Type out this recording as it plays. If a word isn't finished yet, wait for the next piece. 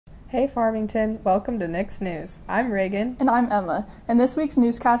Hey Farmington, welcome to Nick's News. I'm Reagan. And I'm Emma, and this week's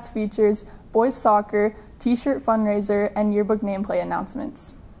newscast features boys soccer, t-shirt fundraiser, and yearbook nameplate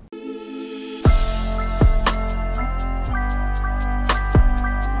announcements.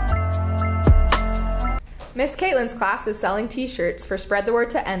 Miss Caitlin's class is selling t-shirts for Spread the Word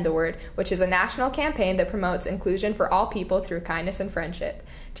to End the Word, which is a national campaign that promotes inclusion for all people through kindness and friendship.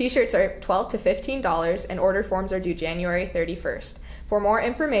 T-shirts are $12 to $15 and order forms are due January 31st. For more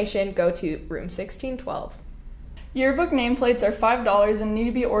information, go to room 1612. Yearbook nameplates are $5 and need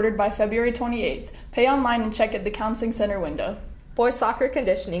to be ordered by February 28th. Pay online and check at the Counseling Center window. Boys soccer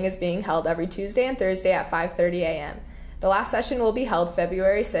conditioning is being held every Tuesday and Thursday at 5:30 a.m. The last session will be held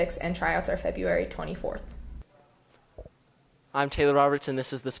February 6th and tryouts are February 24th. I'm Taylor Roberts, and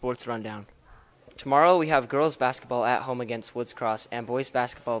this is the Sports Rundown. Tomorrow we have girls basketball at home against Woods Cross, and boys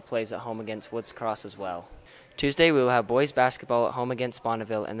basketball plays at home against Woods Cross as well. Tuesday we will have boys basketball at home against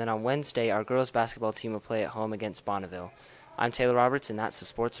Bonneville, and then on Wednesday our girls basketball team will play at home against Bonneville. I'm Taylor Roberts, and that's the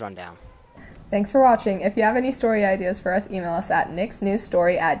Sports Rundown. Thanks for watching. If you have any story ideas for us, email us at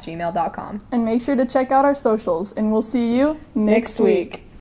nicksnewsstory@gmail.com. And make sure to check out our socials, and we'll see you next week.